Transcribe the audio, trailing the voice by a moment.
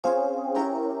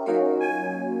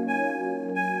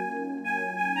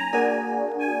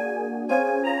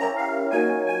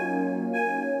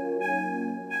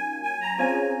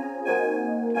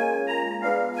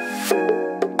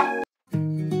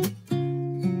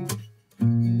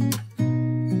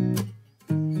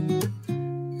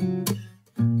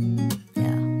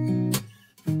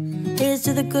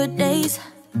Here's to the good days,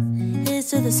 here's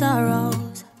to the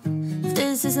sorrows. If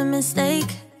this is a mistake,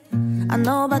 I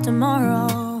know about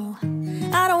tomorrow.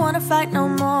 I don't wanna fight no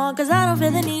more, cause I don't feel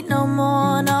the need no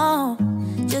more, no.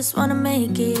 Just wanna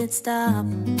make it stop.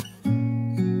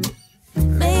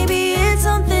 Maybe it's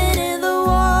something in the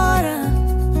water,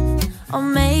 or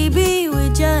maybe we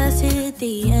just hit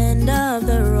the end of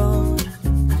the road.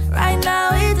 Right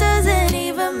now it doesn't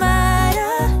even matter.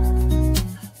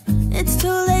 It's too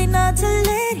late not to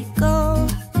let it go.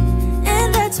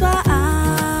 And that's why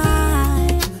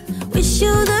I wish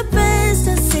you the best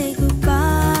and say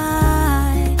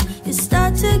goodbye. You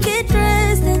start to get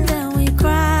dressed and then we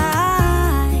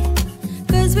cry,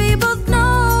 cause we both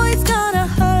know it's gonna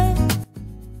hurt.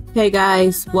 Hey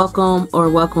guys,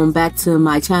 welcome back to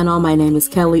my channel. My name is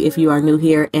Kelly if you are new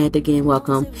here, and again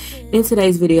welcome. In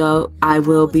today's video I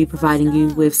will be providing you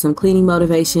with some cleaning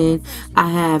motivation. I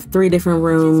have 3 different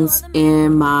rooms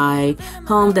in my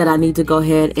home that I need to go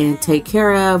ahead and take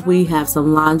care of. We have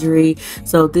some laundry,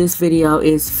 so this video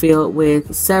is filled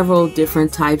with several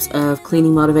different types of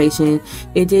cleaning motivation.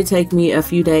 It did take me a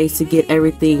few days to get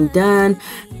everything done,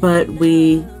 but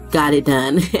we got it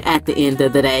done at the end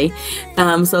of the day.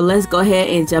 So let's go ahead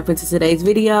and jump into today's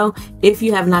video. If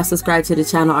you have not subscribed to the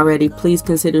channel already, please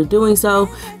consider doing so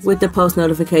with the post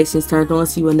notifications turned on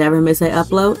so you will never miss an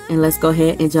upload. And let's go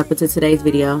ahead and jump into today's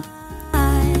video.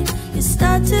 You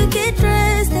start to get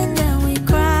dressed and then we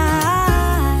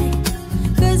cry,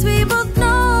 cause we both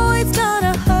know it's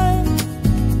gonna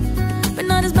hurt, but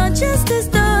not as much as this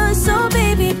does. So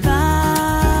baby,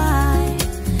 bye.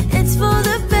 It's for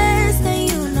the best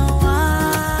and you know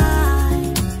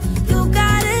why. You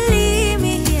gotta leave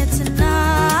me here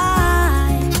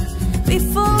tonight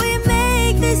before we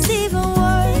make this even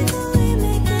worse.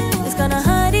 It's gonna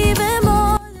hurt even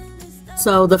more.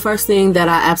 So the first thing that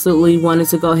I absolutely wanted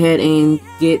to go ahead and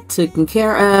get taken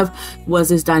care of was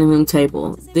this dining room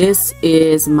table. This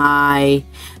is my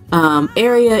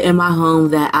area in my home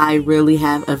that I really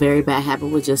have a very bad habit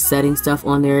with just setting stuff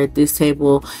on there. This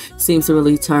table seems to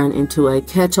really turn into a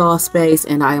catch-all space,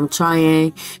 and I am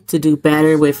trying to do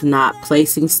better with not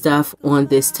placing stuff on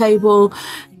this table,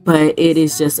 but it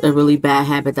is just a really bad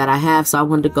habit that I have. So I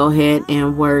wanted to go ahead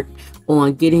and work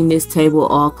on getting this table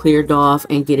all cleared off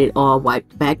and get it all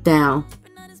wiped back down.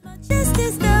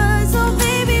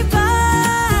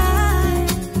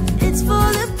 It's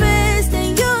for the best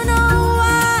and you know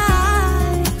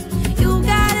why. You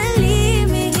gotta leave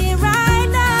me here right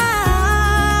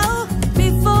now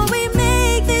before we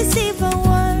make this even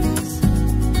worse.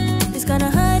 It's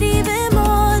gonna hurt even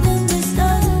more than this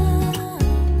does.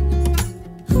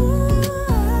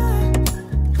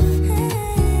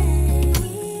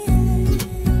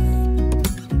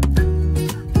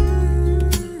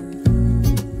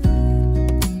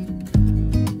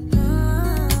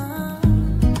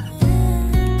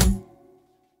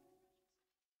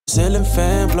 Ceiling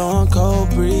fan blowing cold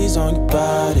breeze on your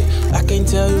body. I can't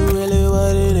tell you really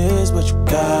what it is, but you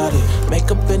got it.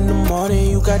 Makeup in the morning,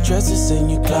 you got dresses in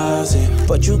your closet,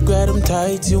 but you grab them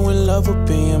tight, you in love with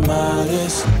being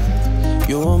modest.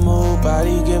 You a move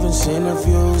body giving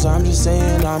interviews, I'm just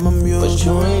saying I'm amused, but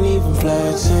you ain't even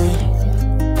flexing.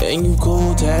 And you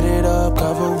cool, tatted up,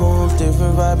 cover wounds,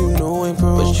 different vibe, you know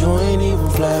improve, but you ain't even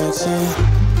flexing.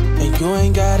 And you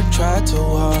ain't gotta try too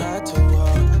hard.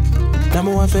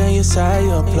 Number 1 fan, your side,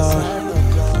 your applaud.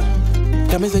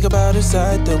 Got me think about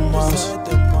inside the walls.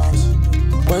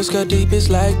 Words cut deep, it's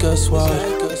like a sword.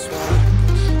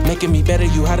 Making me better,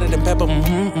 you hotter than pepper,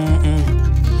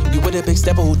 You with a big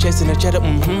stepper who chasing a cheddar,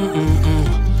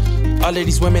 All of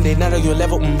these women, they not on your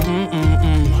level,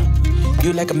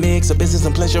 You like a mix of business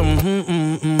and pleasure,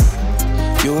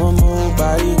 You a move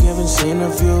body giving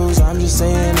interviews, I'm just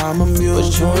saying I'm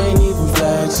amused, but you ain't even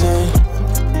flexing.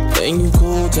 And you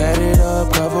cool, tatted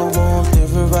up, cover wounds,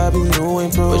 different vibe, you know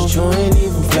improve, but you ain't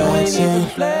even flexing.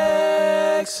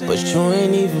 But you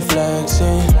ain't even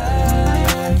flexing.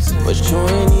 But you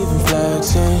ain't even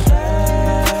flexing.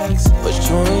 But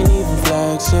you ain't even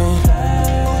flexing.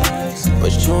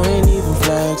 But you ain't even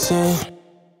flexing.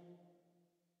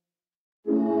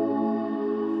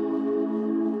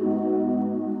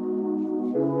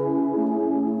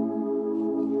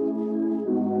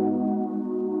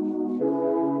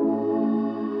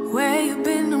 Where you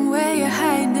been and where you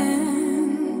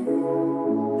hiding?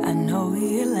 I know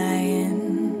you're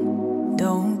lying.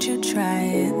 Don't you try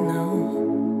it,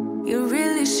 no. You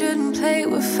really shouldn't play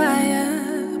with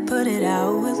fire. Put it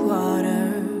out with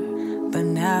water, but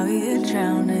now you're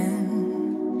drowning.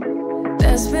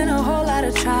 There's been a whole lot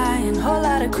of trying, whole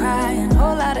lot of crying,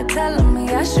 whole lot of telling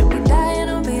me I should be dying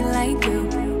or be like you,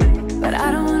 but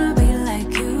I don't wanna be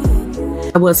like you.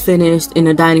 I was finished in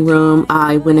the dining room,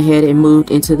 I went ahead and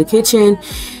moved into the kitchen.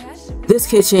 This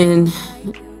kitchen,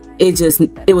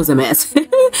 it was a mess.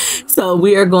 So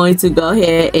we are going to go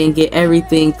ahead and get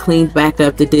everything cleaned back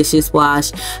up, the dishes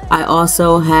washed. I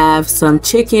also have some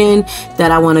chicken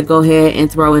that I want to go ahead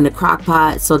and throw in the crock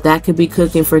pot, so that could be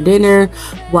cooking for dinner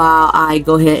while I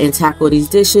go ahead and tackle these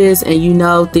dishes. And you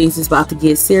know, things is about to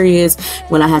get serious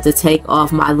when I had to take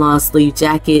off my long sleeve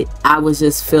jacket. I was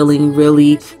just feeling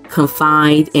really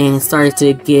confined and started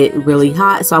to get really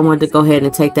hot, so I wanted to go ahead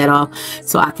and take that off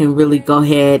so I can really go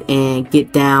ahead and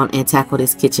get down and tackle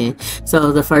this kitchen.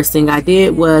 So the first thing I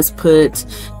did was put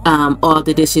all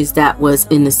the dishes that was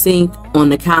in the sink on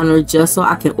the counter, just so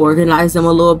I can organize them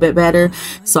a little bit better,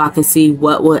 so I can see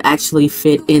what will actually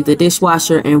fit in the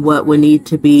dishwasher and what would need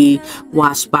to be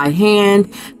washed by hand.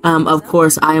 Of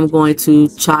course, I am going to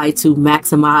try to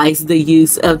maximize the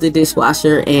use of the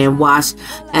dishwasher and wash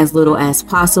as little as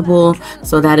possible.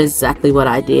 So that is exactly what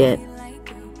I did.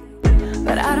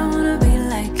 But I don't wanna be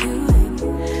like you.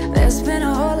 There's been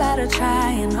a whole lot of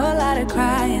trying, whole lot of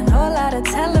crying, whole lot of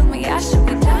telling me I should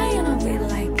be dying to be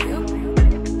like you.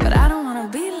 But I don't wanna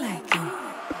be like you.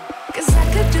 'Cause I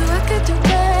could do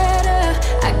better.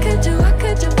 I could do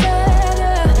better.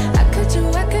 I could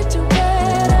do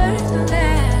better than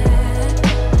that.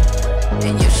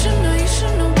 And you should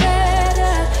know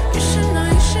better. You should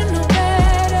know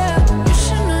better. You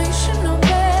should know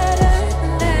better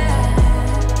than that.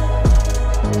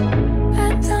 I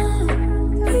don't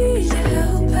need your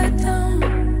help. I don't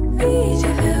need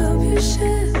your help. You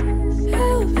should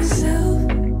help yourself.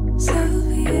 So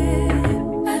yeah.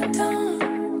 I don't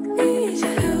need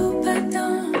your help. I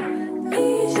don't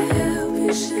need your help.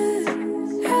 You should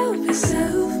help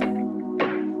yourself.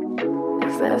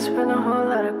 'Cause there's been a whole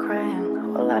lot of crying,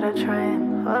 whole lot of trying,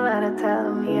 whole lot of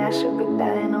telling me I should be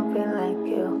dying to be like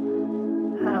you.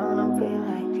 I don't wanna be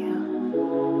like you.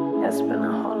 There's been a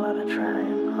whole lot of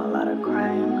trying, whole lot of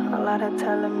crying, whole lot of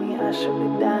telling me I should be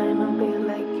dying to be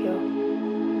like you.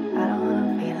 I don't wanna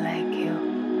be like you.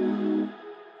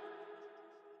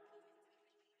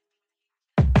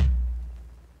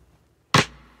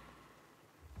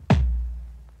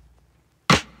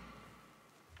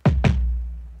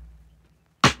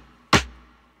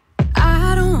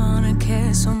 I don't wanna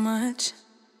care so much,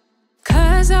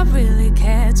 'cause I really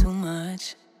care too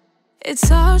much.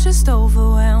 It's all just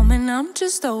overwhelming, I'm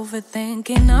just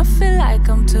overthinking. I feel like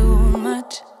I'm too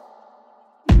much.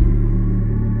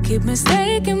 Keep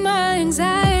mistaking my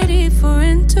anxiety for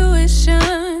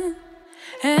intuition,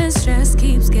 and stress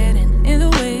keeps getting in the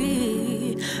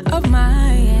way of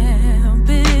my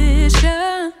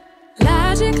ambition.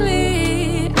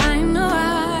 Logically, I know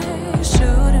I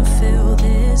shouldn't feel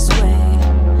this way,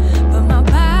 but my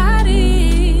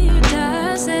body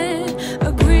doesn't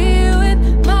agree with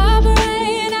my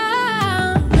brain.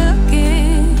 I'm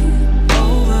looking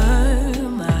over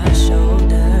my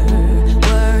shoulder,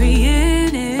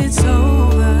 worrying it's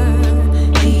over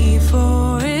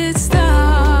before it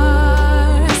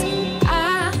starts.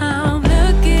 I'm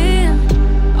looking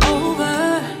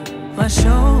over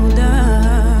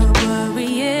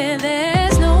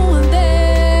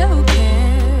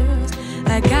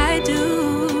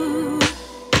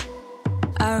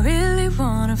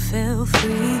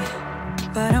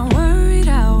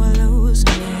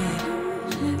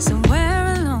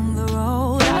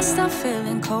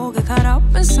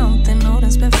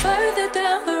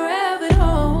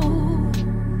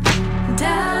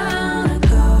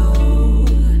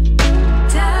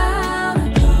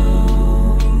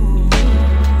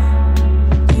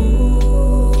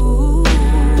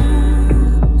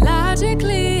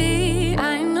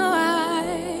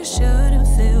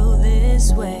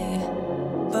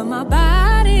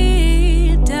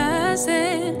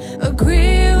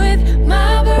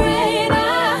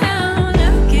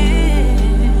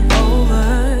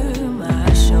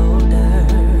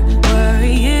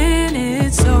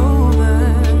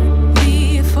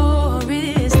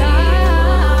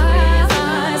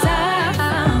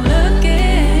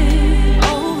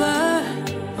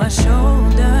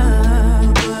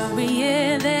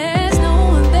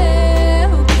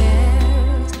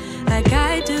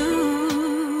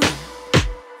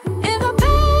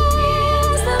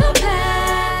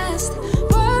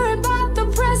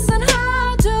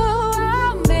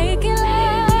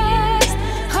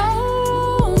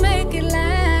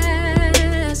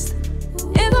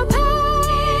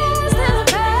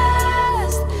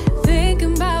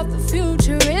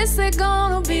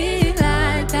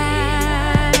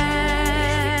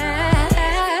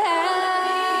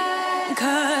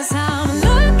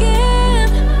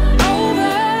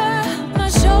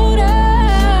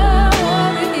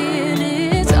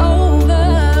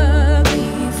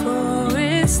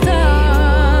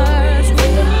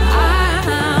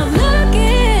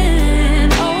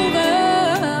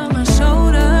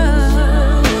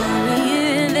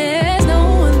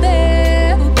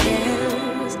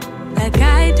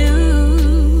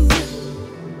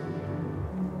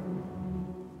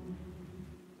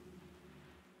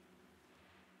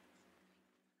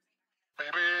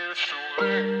I'm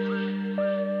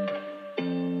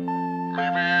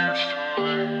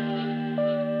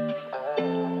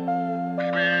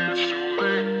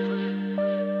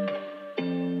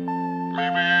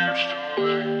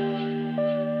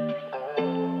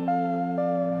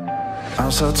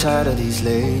so tired of these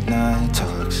late night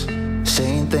talks,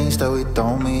 saying things that we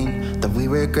don't mean, that we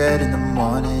regret in the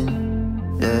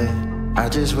morning. Yeah, I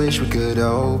just wish we could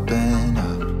open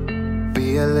up,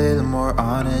 be a little more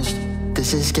honest.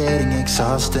 This is getting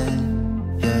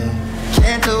exhausting. Yeah,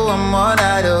 can't do one more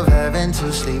night of having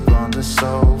to sleep on the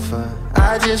sofa.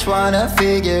 I just wanna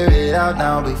figure it out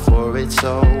now before it's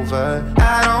over.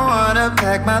 I don't wanna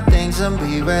pack my things and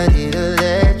be ready to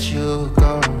let you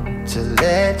go, to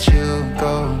let you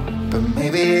go. But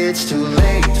maybe it's too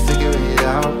late to figure it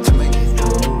out, to make it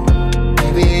through.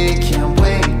 Maybe it can't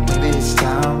wait, maybe it's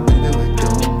time, maybe we're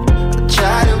doomed. I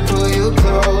try to pull you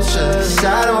closer, 'cause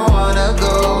I don't wanna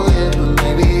go yet. But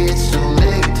maybe it's too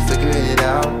late to figure it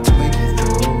out, to make it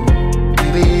through.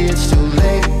 Maybe it's too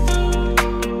late.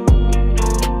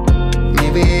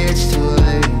 Maybe it's too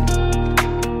late.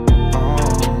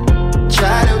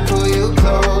 Try to pull you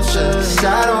closer, 'cause I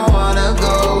don't wanna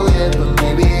go yet. But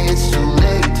maybe it's too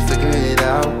late to figure it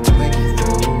out, to make it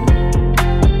through.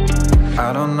 I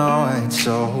don't know why it's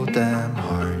so damn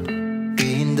hard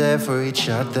being there for each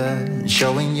other and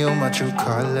showing you my true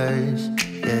colors.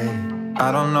 Yeah, I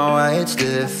don't know why it's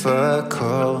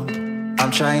difficult.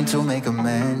 I'm trying to make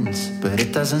amends, but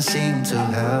it doesn't seem to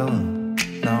help.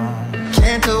 No,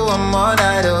 can't do one more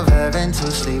night of having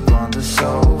to sleep on the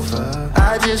sofa.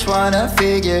 I just wanna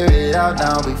figure it out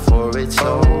now before it's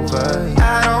over.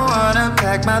 I don't wanna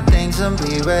pack my things and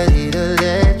be ready to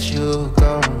let you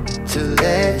go, to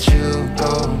let you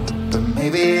go. But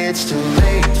maybe it's too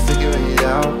late to figure it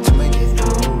out, to make it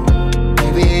through.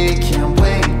 Maybe it can't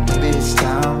wait, maybe it's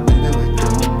time, maybe we're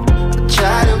doomed. I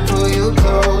try to pull you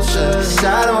closer, 'cause I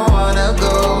don't wanna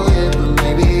go yet. But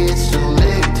maybe it's too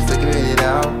late to figure it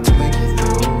out, to make it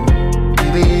through.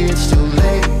 Maybe it's too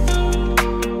late.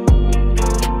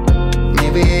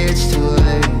 Maybe it's too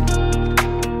late.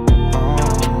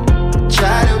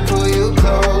 Try to pull you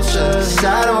closer, 'cause I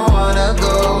don't wanna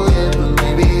go yet. But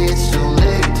maybe it's too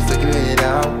late to figure it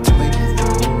out, to make it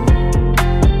through.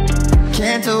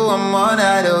 Can't do one more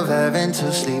night of having to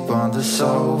sleep on the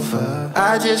sofa.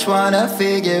 I just wanna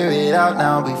figure it out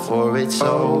now before it's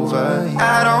over.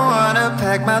 I don't wanna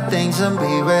pack my things and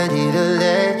be ready to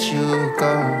let you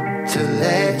go, to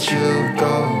let you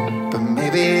go. But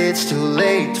maybe it's too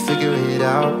late to figure it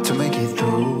out, to make it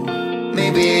through.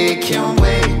 Maybe it can't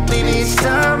wait, maybe it's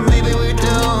time, maybe we're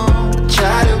doomed.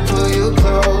 Try to pull you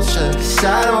closer, 'cause I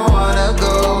don't wanna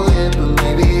go yet. But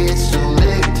maybe it's too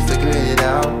late to figure it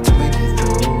out, to make it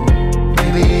through.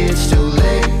 Maybe it's too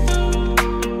late.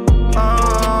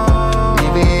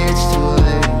 Maybe it's too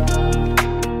late.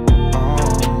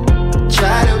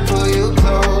 Try to pull you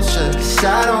closer, 'cause I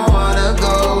don't wanna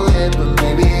go yet. But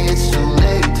maybe it's too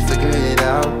late to figure it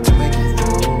out, to make it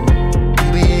through.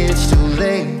 Maybe it's too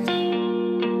late.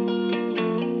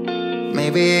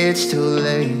 Maybe it's too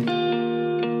late.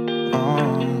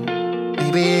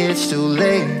 Maybe it's too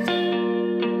late.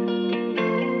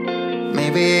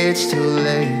 Maybe it's too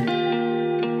late.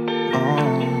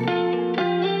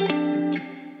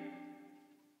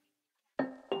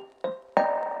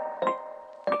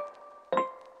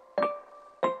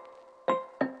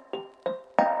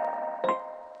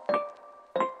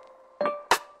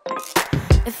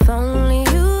 If only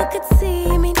you could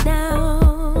see me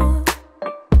now.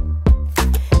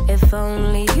 If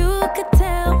only you could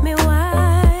tell me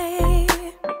why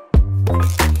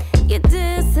you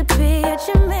disappeared,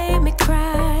 you made me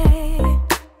cry.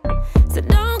 So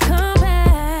don't come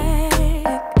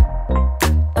back.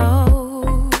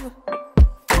 Oh,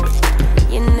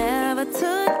 you never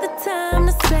took the time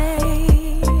to say.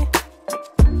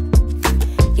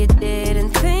 You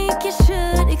didn't think you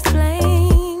should explain.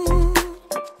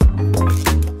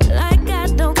 Like I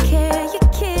don't care,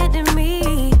 you're kidding me.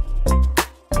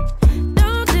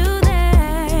 Don't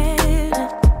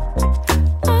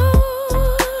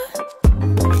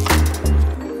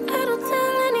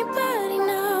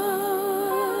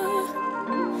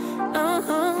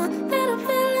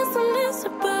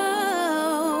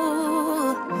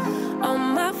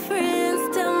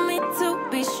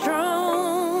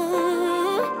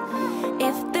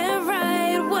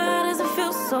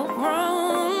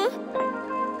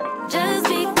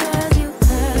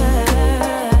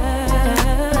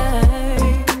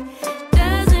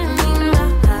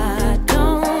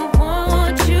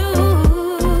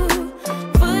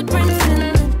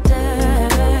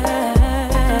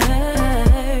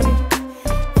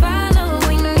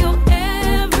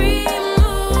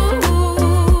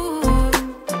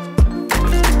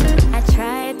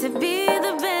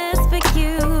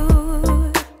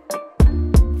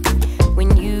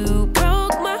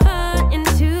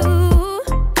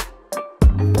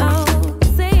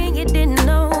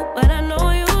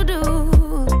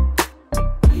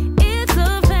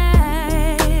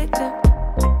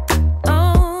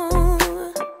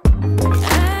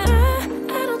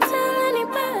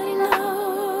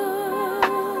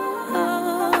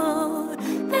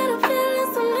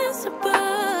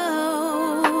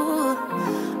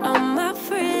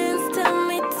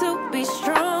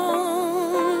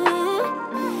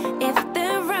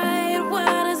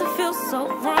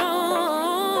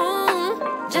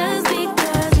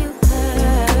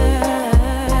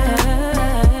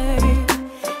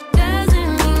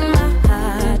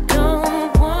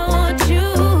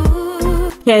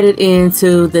headed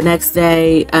into the next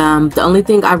day. The only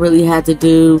thing I really had to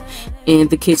do in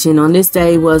the kitchen on this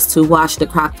day was to wash the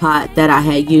crock pot that I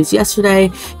had used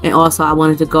yesterday, and also I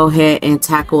wanted to go ahead and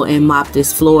tackle and mop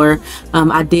this floor.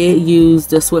 I did use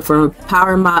the Swiffer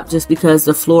power mop just because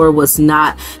the floor was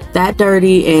not that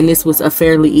dirty and this was a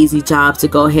fairly easy job to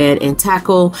go ahead and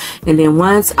tackle. And then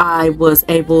once I was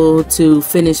able to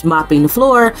finish mopping the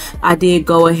floor, I did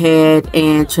go ahead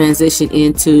and transition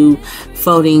into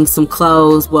folding some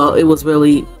clothes. Well, it was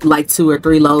really like 2 or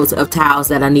 3 loads of towels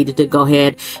that I needed to go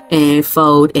ahead and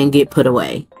fold and get put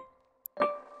away.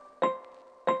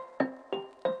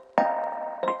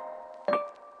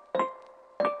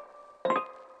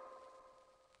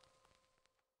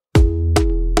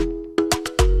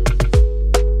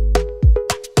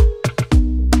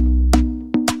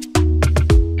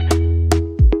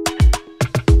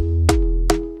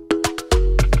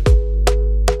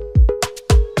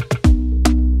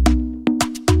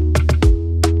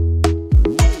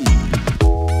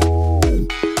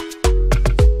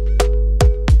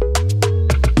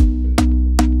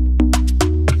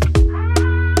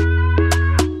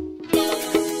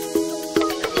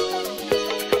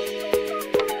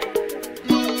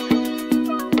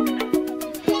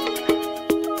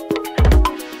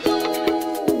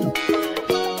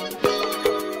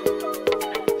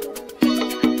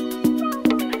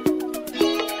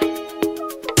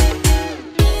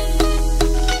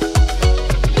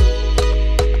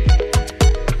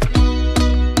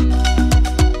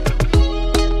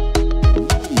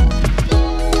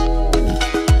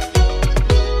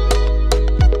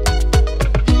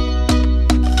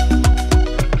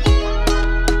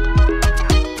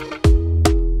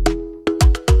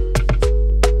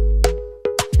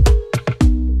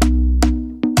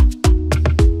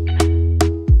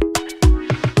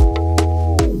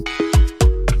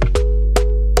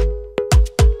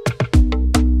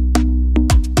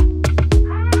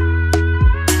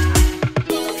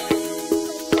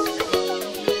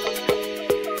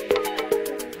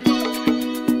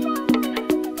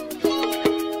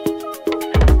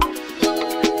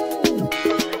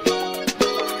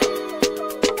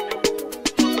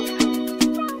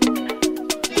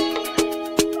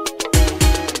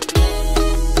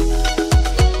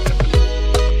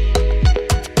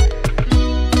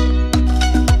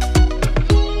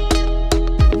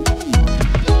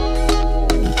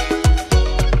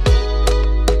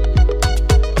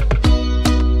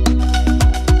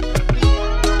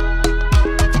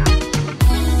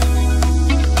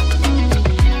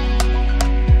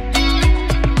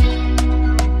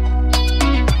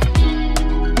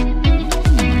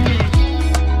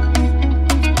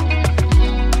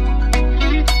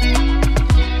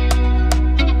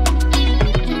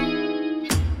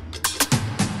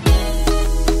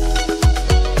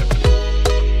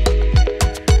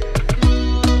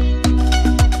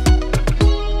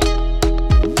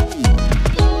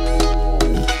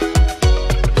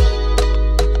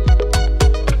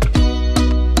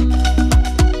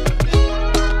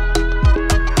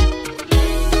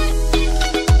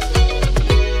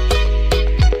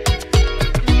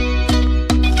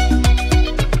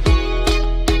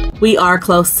 We are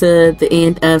close to the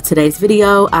end of today's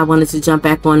video. I wanted to jump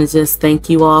back on and just thank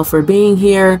you all for being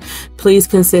here. Please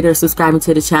consider subscribing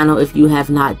to the channel if you have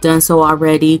not done so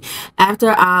already.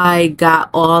 After I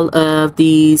got all of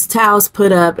these towels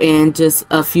put up and just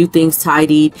a few things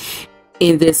tidied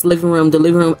in this living room, the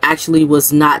living room actually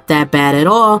was not that bad at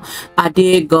all. I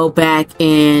did go back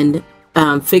and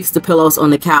fix the pillows on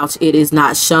the couch. It is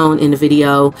not shown in the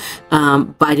video.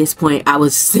 By this point I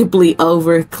was simply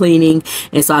over cleaning,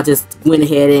 and so I just went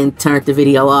ahead and turned the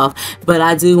video off. But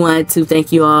I do want to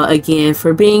thank you all again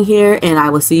for being here, and I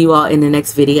will see you all in the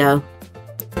next video.